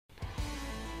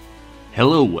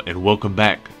Hello and welcome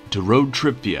back to Road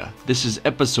TRIpVIA. This is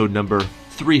episode number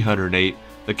 308.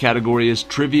 The category is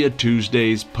Trivia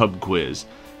Tuesdays Pub Quiz.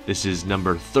 This is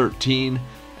number 13.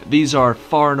 These are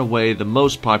far and away the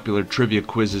most popular trivia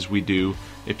quizzes we do.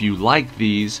 If you like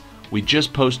these, we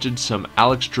just posted some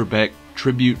Alex Trebek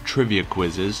tribute trivia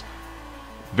quizzes.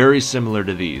 Very similar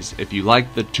to these. If you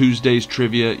like the Tuesdays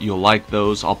trivia, you'll like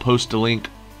those. I'll post a link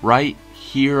right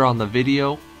here on the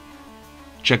video.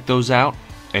 Check those out.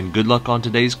 And good luck on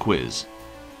today's quiz.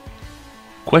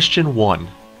 Question 1.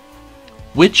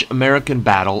 Which American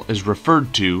battle is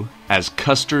referred to as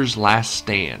Custer's Last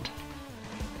Stand?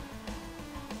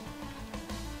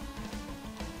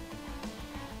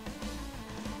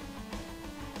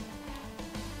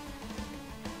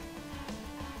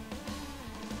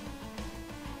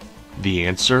 The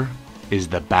answer is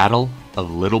the Battle of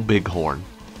Little Bighorn.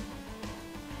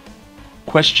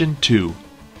 Question 2.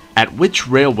 At which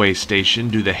railway station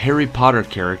do the Harry Potter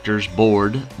characters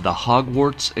board the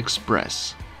Hogwarts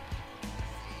Express?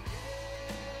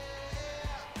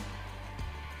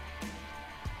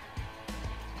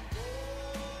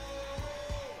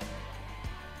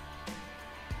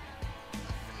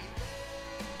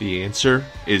 The answer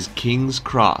is King's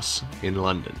Cross in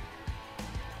London.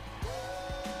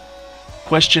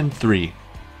 Question 3.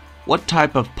 What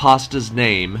type of pasta's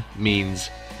name means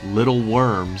little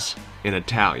worms in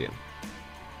Italian?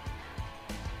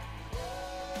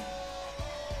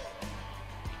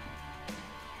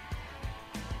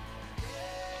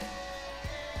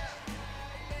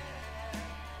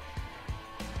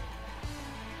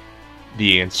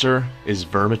 The answer is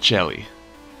vermicelli.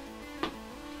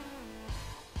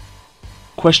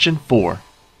 Question 4.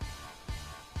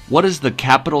 What is the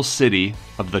capital city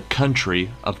of the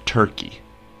country of Turkey?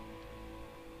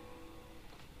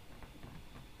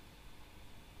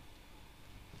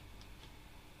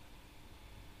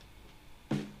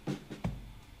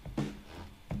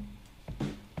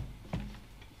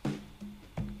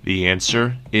 The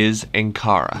answer is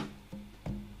Ankara.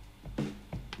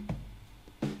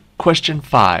 Question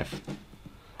 5.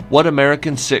 What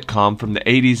American sitcom from the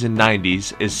 80s and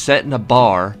 90s is set in a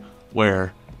bar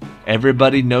where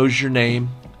everybody knows your name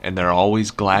and they're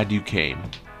always glad you came?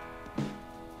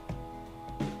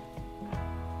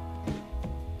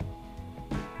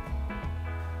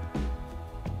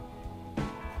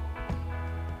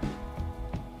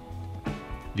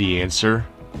 The answer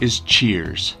is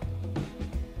Cheers.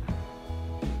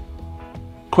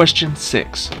 Question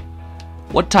 6.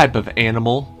 What type of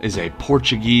animal is a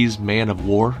Portuguese man of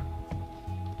war?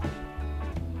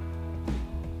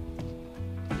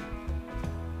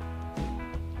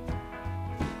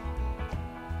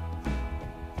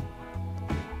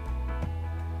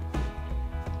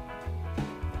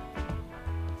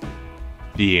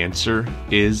 The answer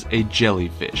is a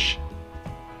jellyfish.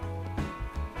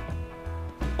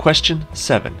 Question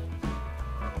 7.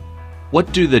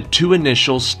 What do the two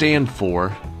initials stand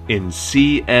for in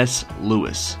C.S.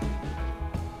 Lewis?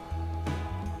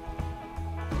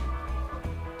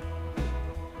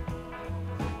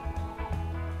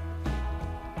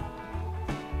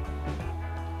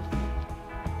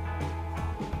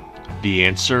 The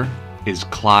answer is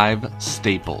Clive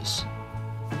Staples.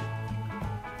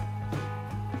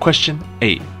 Question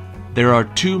 8. There are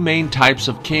two main types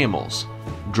of camels.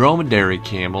 Dromedary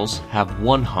camels have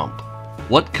one hump.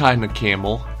 What kind of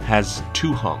camel has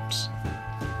two humps?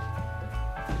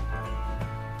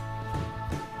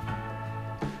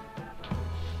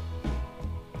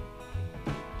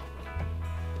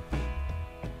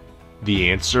 The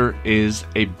answer is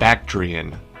a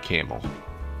Bactrian camel.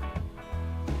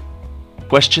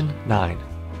 Question 9.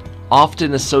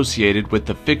 Often associated with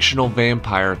the fictional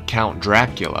vampire Count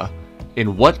Dracula,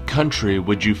 in what country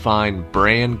would you find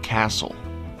Bran Castle?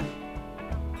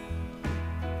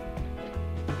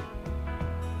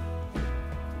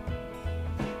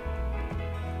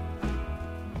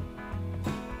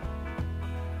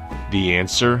 The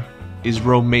answer is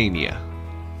Romania.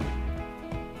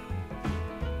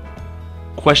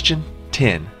 Question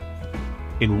 10.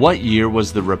 In what year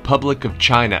was the Republic of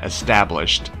China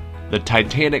established, the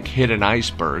Titanic hit an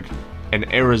iceberg,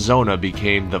 and Arizona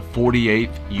became the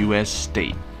 48th U.S.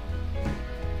 state?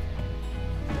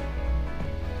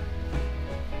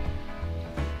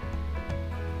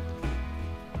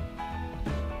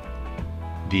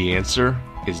 The answer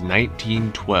is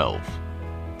 1912.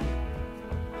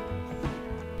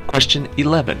 Question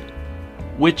 11.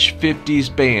 Which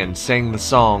 50s band sang the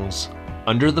songs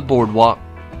Under the Boardwalk,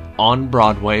 On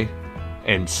Broadway,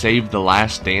 and Save the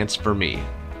Last Dance for Me?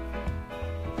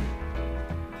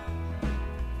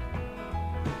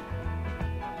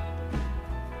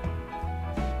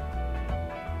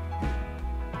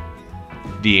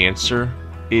 The answer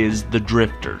is the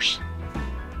Drifters.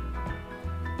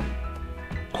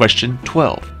 Question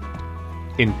 12.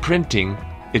 In printing,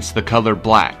 it's the color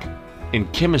black. In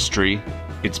chemistry,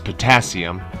 it's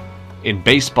potassium. In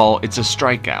baseball, it's a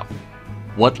strikeout.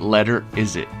 What letter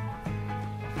is it?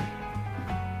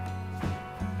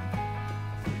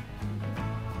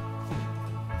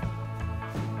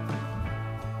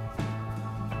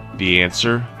 The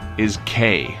answer is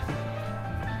K.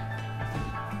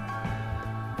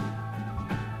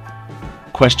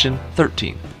 Question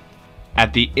 13.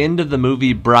 At the end of the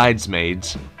movie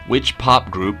Bridesmaids, which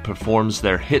pop group performs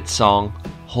their hit song,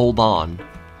 Hold On,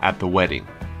 at the wedding?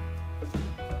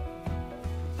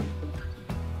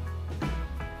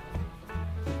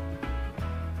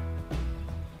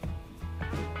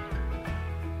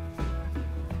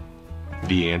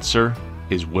 The answer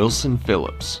is Wilson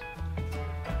Phillips.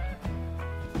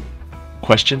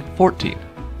 Question 14.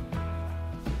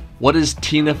 What is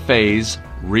Tina Fey's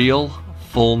real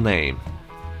full name?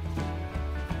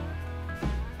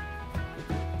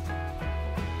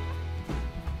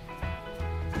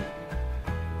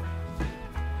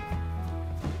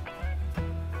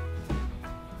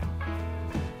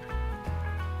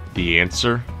 The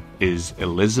answer is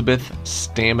Elizabeth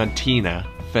Stamatina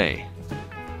Fey.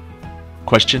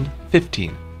 Question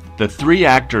 15. The three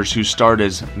actors who starred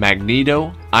as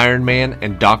Magneto, Iron Man,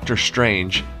 and Doctor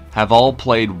Strange have all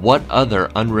played what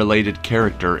other unrelated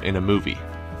character in a movie?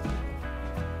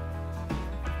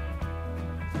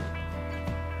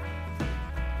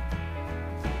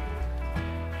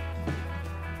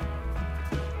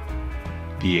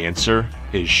 The answer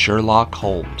is Sherlock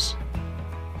Holmes.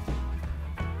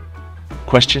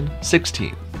 Question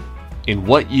 16. In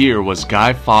what year was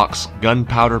Guy Fawkes'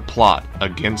 gunpowder plot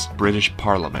against British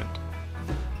Parliament?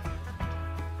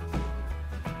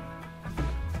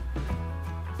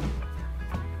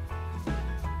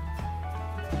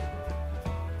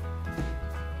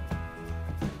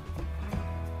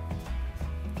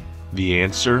 The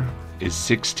answer is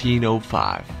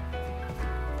 1605.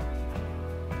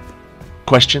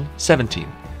 Question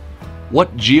 17.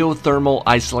 What geothermal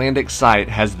Icelandic site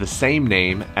has the same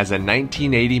name as a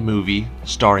 1980 movie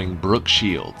starring Brooke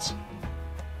Shields?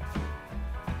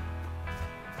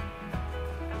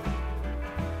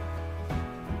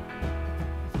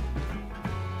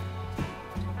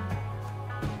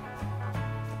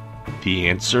 The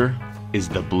answer is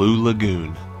the Blue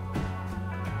Lagoon.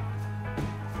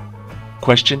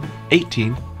 Question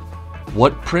 18.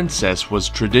 What princess was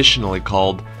traditionally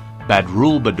called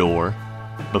Badroulbadour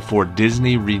before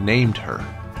Disney renamed her?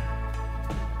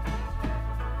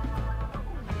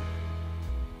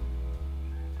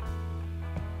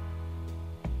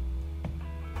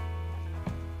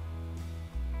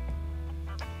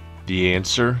 The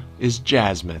answer is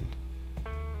Jasmine.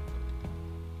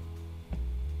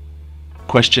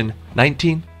 Question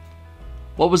 19.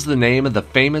 What was the name of the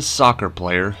famous soccer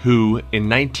player who, in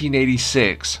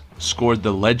 1986, scored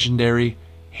the legendary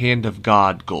Hand of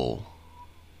God goal?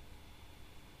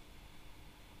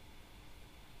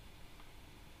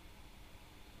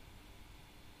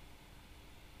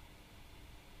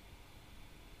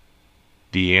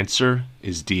 The answer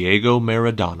is Diego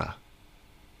Maradona.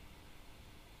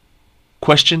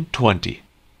 Question 20.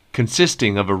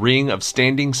 Consisting of a ring of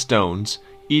standing stones,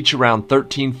 each around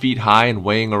 13 feet high and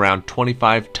weighing around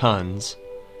 25 tons,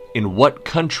 in what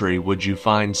country would you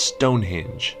find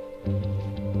Stonehenge?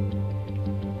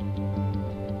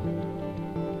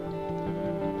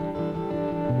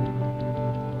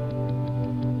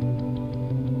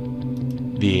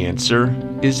 The answer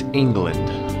is England.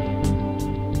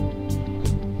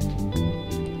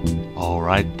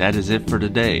 Alright, that is it for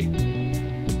today.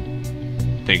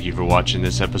 Thank you for watching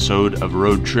this episode of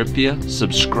Road TRIpVIA.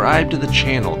 Subscribe to the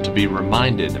channel to be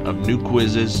reminded of new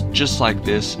quizzes just like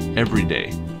this every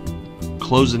day.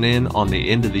 Closing in on the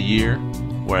end of the year,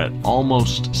 we're at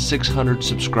almost 600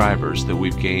 subscribers that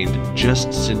we've gained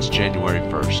just since January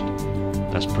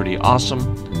 1st. That's pretty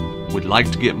awesome. We'd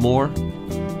like to get more,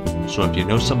 so if you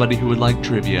know somebody who would like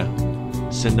trivia,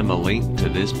 send them a link to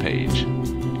this page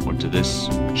or to this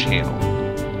channel.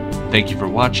 Thank you for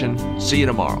watching. See you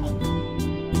tomorrow.